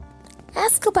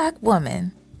Ask a black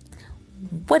woman,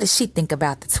 what does she think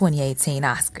about the 2018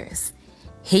 Oscars?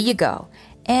 Here you go.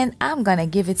 And I'm going to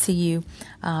give it to you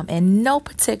in no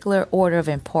particular order of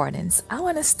importance. I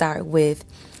want to start with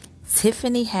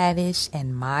Tiffany Haddish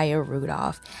and Maya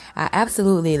Rudolph. I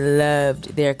absolutely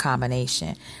loved their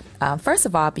combination. First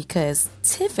of all, because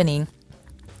Tiffany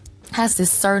has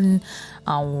this certain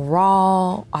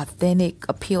raw, authentic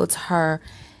appeal to her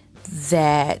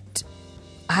that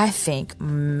I think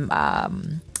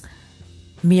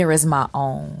mirrors my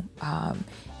own.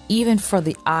 Even for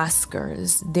the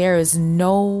Oscars, there is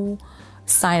no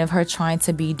sign of her trying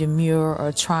to be demure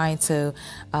or trying to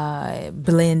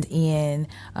blend in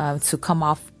to come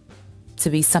off to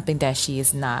be something that she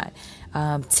is not.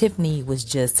 Tiffany was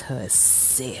just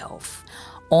herself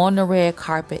on the red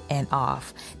carpet and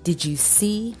off. Did you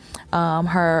see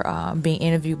her being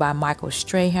interviewed by Michael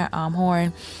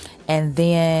Strayhorn, and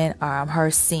then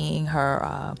her seeing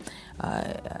her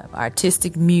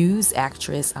artistic muse,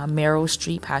 actress Meryl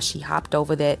Streep, how she hopped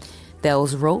over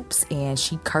those ropes and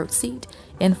she curtsied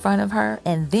in front of her?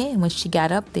 And then when she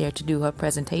got up there to do her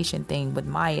presentation thing with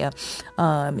Maya,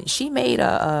 she made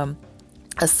a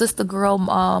sister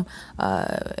girl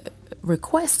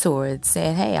request to her. It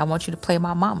said, hey, I want you to play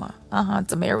my mama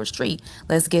to Meryl Streep.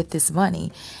 Let's get this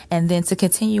money. And then to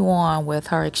continue on with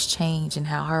her exchange and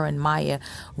how her and Maya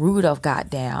Rudolph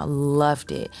got down.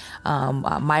 Loved it.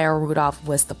 Maya Rudolph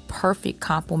was the perfect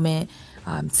compliment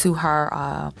to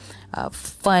her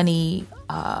funny,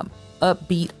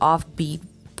 upbeat, offbeat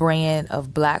brand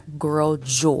of black girl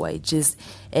joy, just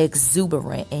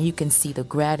exuberant. And you can see the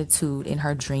gratitude in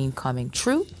her dream coming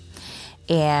true.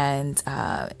 And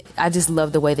I just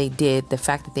love the way they did the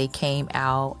fact that they came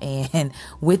out and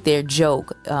with their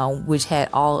joke, which had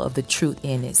all of the truth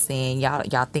in it, saying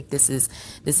y'all think this is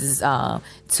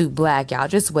too black. Y'all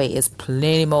just wait. It's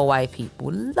plenty more white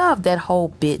people. Love that whole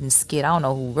bit and skit. I don't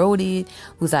know who wrote it,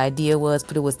 whose idea was,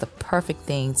 but it was the perfect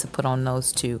thing to put on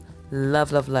those two.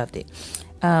 Loved it.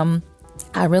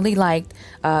 I really liked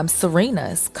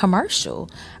Serena's commercial,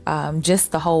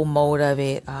 just the whole mode of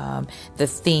it, the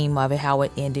theme of it, how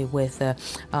it ended with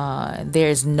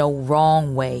there's no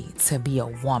wrong way to be a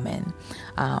woman.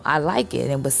 I like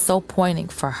it. It was so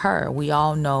poignant for her. We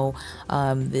all know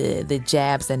the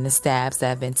jabs and the stabs that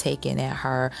have been taken at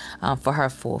her for her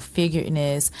full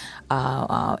figuredness,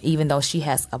 even though she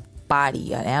has a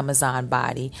body, an Amazon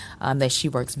body that she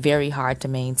works very hard to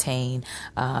maintain.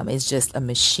 It's just a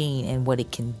machine and what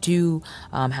it can do,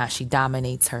 how she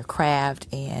dominates her craft,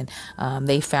 and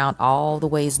they found all the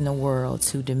ways in the world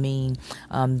to demean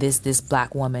this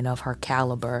black woman of her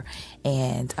caliber.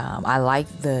 And I like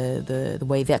the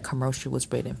way that commercial was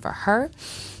written for her.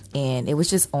 And it was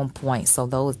just on point. So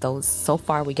those so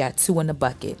far we got 2 in the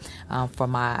bucket for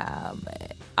my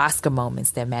Oscar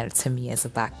moments that matter to me as a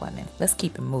black woman. Let's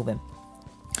keep it moving.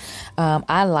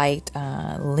 I liked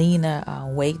Lena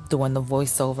Waithe doing the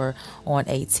voiceover on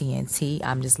AT&T.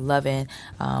 I'm just loving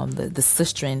the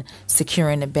sistren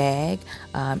securing the bag,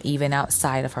 even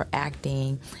outside of her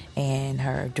acting and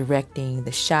her directing.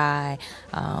 The shy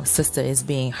sister is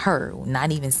being heard,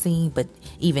 not even seen, but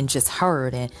even just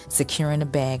heard, and securing the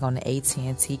bag on the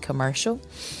AT&T commercial.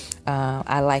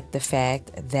 I like the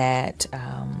fact that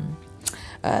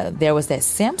there was that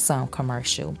Samsung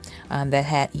commercial that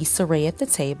had Issa Rae at the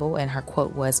table, and her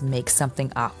quote was, make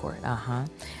something awkward.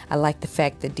 I like the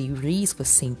fact that Dee Rees was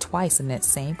seen twice in that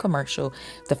same commercial.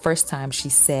 The first time she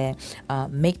said,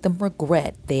 make them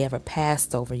regret they ever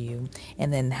passed over you.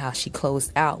 And then how she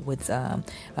closed out with,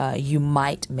 you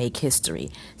might make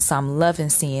history. So I'm loving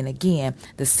seeing again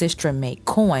the sister make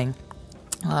coin,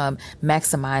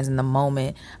 maximizing the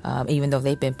moment, even though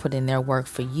they've been putting in their work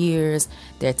for years.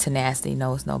 Their tenacity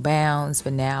knows no bounds,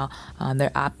 but now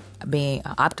they're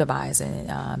optimizing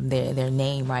their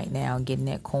name right now, getting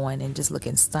that coin and just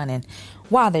looking stunning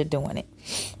while they're doing it.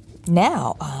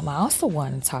 Now, I also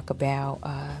want to talk about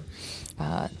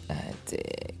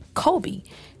Kobe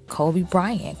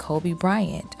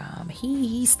Bryant.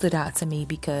 He stood out to me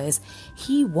because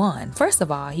he won. First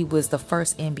of all, he was the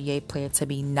first NBA player to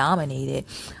be nominated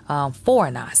for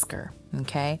an Oscar.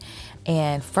 Okay.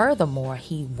 And furthermore,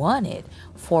 he won it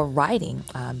for writing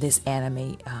this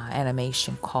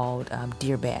animation called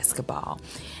Dear Basketball.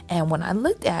 And when I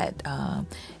looked at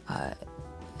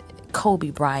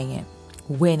Kobe Bryant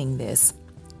winning this,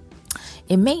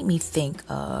 it made me think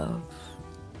of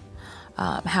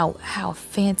how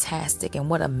fantastic and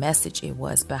what a message it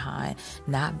was behind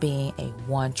not being a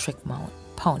one-trick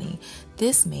pony.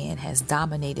 This man has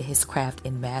dominated his craft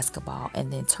in basketball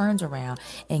and then turns around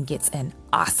and gets an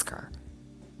Oscar.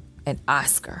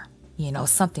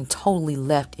 something totally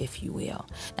left, if you will.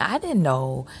 Now, I didn't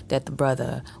know that the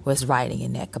brother was writing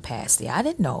in that capacity. I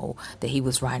didn't know that he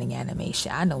was writing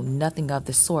animation. I know nothing of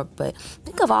the sort, but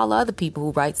think of all the other people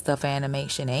who write stuff for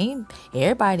animation.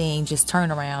 Everybody ain't just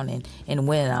turn around and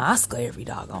win an Oscar every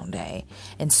doggone day.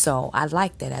 And so I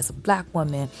like that as a black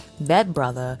woman, that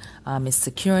brother is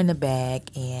securing the bag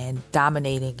and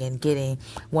dominating and getting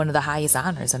one of the highest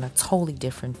honors in a totally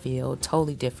different field,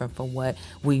 totally different from what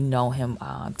we know him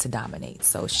to dominate.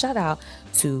 So shout out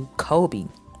to Kobe.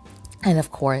 And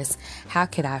of course, how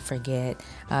could I forget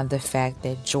the fact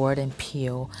that Jordan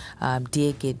Peele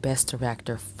did get Best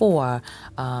Director for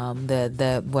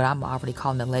the what I'm already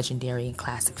calling the legendary and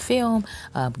classic film,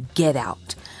 Get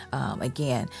Out.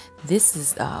 Again, this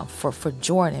is for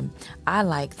Jordan. I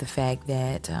like the fact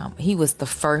that he was the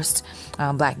first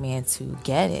black man to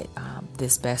get it,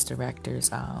 this Best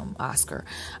Director's Oscar.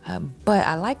 But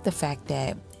I like the fact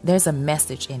that there's a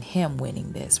message in him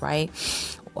winning this, right?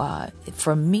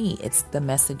 For me, it's the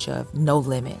message of no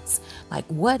limits. Like,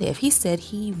 what if he said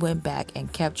he went back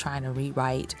and kept trying to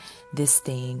rewrite this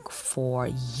thing for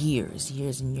years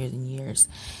and years,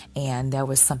 and there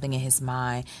was something in his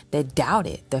mind that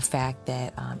doubted the fact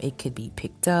that it could be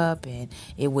picked up and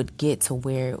it would get to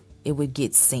where it would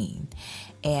get seen.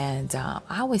 And I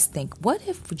always think, what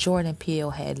if Jordan Peele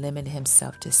had limited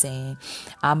himself to saying,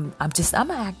 I'm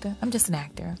an actor. I'm just an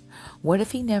actor. What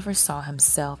if he never saw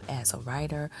himself as a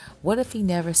writer? What if he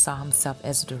never saw himself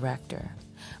as a director?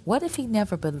 What if he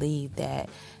never believed that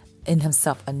in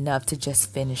himself enough to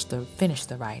just finish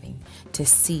the writing, to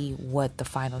see what the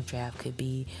final draft could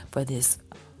be for this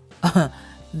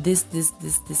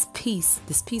this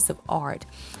piece of art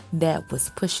that was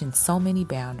pushing so many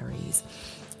boundaries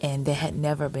and that had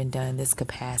never been done in this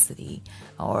capacity,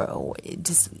 or it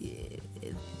just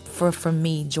for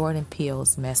me, Jordan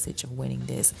Peele's message of winning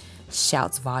this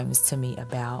shouts volumes to me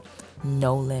about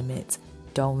no limits,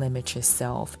 don't limit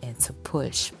yourself, and to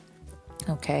push.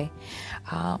 Okay.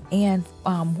 And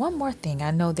one more thing. I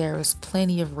know there was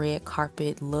plenty of red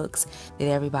carpet looks that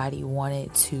everybody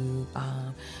wanted to,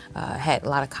 had a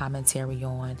lot of commentary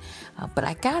on. But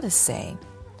I gotta say,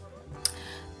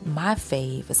 my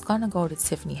fave is going to go to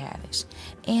Tiffany Haddish.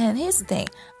 And here's the thing.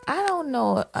 I don't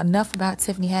know enough about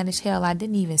Tiffany Haddish. Hell, I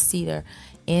didn't even see her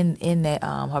in that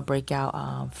her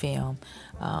breakout film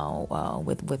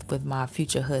with my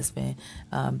future husband,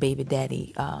 baby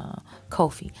daddy,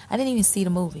 Kofi. I didn't even see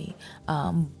the movie.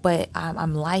 But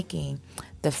I'm liking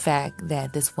the fact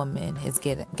that this woman has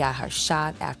got her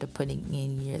shot after putting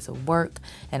in years of work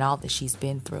and all that she's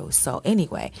been through. So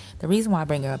anyway, the reason why I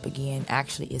bring her up again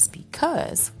actually is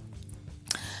because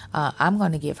I'm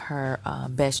going to give her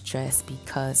best dress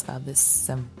because of the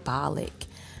symbolic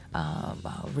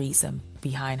reason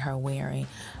behind her wearing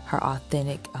her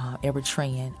authentic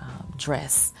Eritrean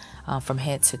dress from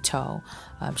head to toe.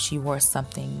 She wore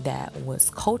something that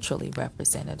was culturally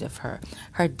representative.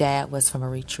 Her dad was from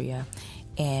Eritrea,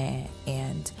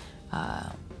 and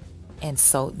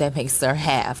so that makes her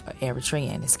half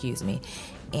Eritrean, excuse me.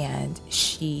 And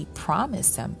she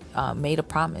promised him, made a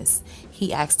promise.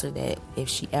 He asked her that if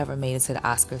she ever made it to the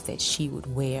Oscars, that she would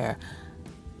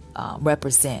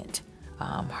represent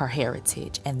her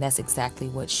heritage. And that's exactly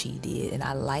what she did. And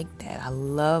I like that. I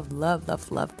love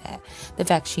that. The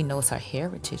fact she knows her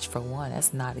heritage, for one,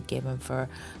 that's not a given for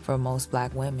most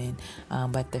black women.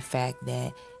 But the fact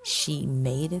that she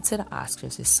made it to the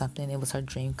Oscars is something, it was her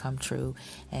dream come true.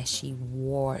 And she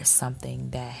wore something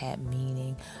that had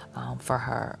meaning for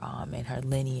her and her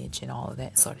lineage and all of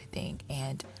that sort of thing.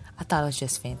 And I thought it was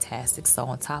just fantastic. So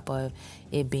on top of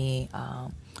it being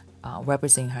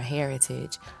representing her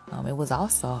heritage, it was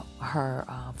also her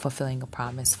fulfilling a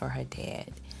promise for her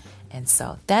dad. And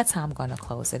so that's how I'm going to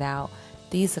close it out.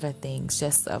 These are the things,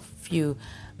 just a few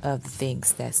of the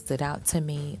things that stood out to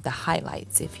me, the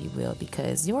highlights, if you will,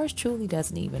 because yours truly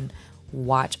doesn't even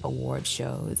watch award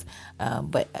shows.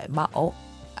 But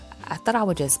I thought I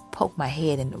would just poke my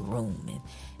head in the room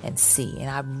and see. And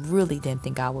I really didn't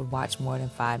think I would watch more than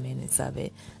 5 minutes of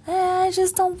it. I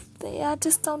just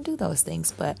don't do those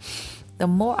things. But the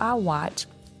more I watch,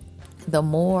 the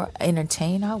more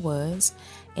entertained I was,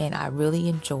 and I really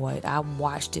enjoyed. I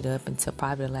watched it up until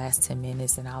probably the last 10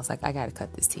 minutes, and I was like, I got to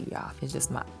cut this TV off. It's just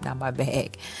not my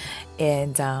bag.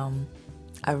 And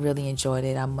I really enjoyed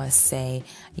it. I must say,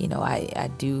 I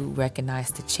do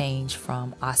recognize the change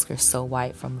from Oscar So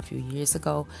White from a few years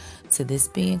ago to this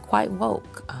being quite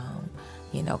woke.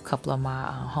 A couple of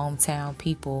my hometown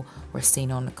people were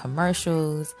seen on the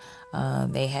commercials.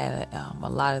 They had a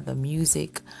lot of the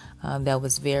music that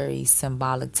was very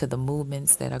symbolic to the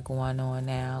movements that are going on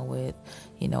now with,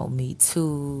 Me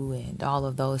Too and all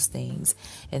of those things.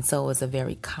 And so it was a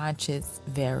very conscious,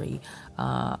 very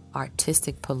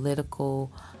artistic,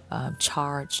 political,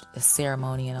 charged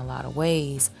ceremony in a lot of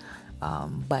ways.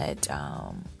 But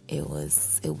it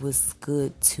was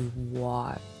good to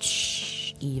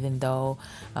watch, even though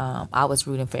I was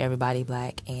rooting for everybody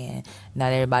black, and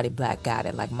not everybody black got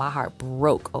it. Like, my heart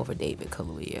broke over David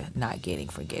Kaluuya not getting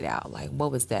Forget Out. Like,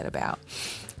 what was that about?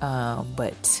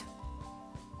 But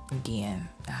again,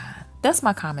 that's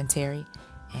my commentary.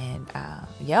 And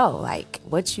like,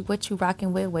 what you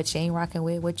rocking with, what you ain't rocking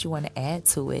with, what you want to add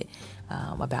to it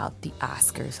about the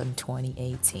Oscars in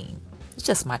 2018. It's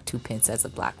just my 2 pence as a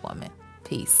black woman.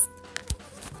 Peace.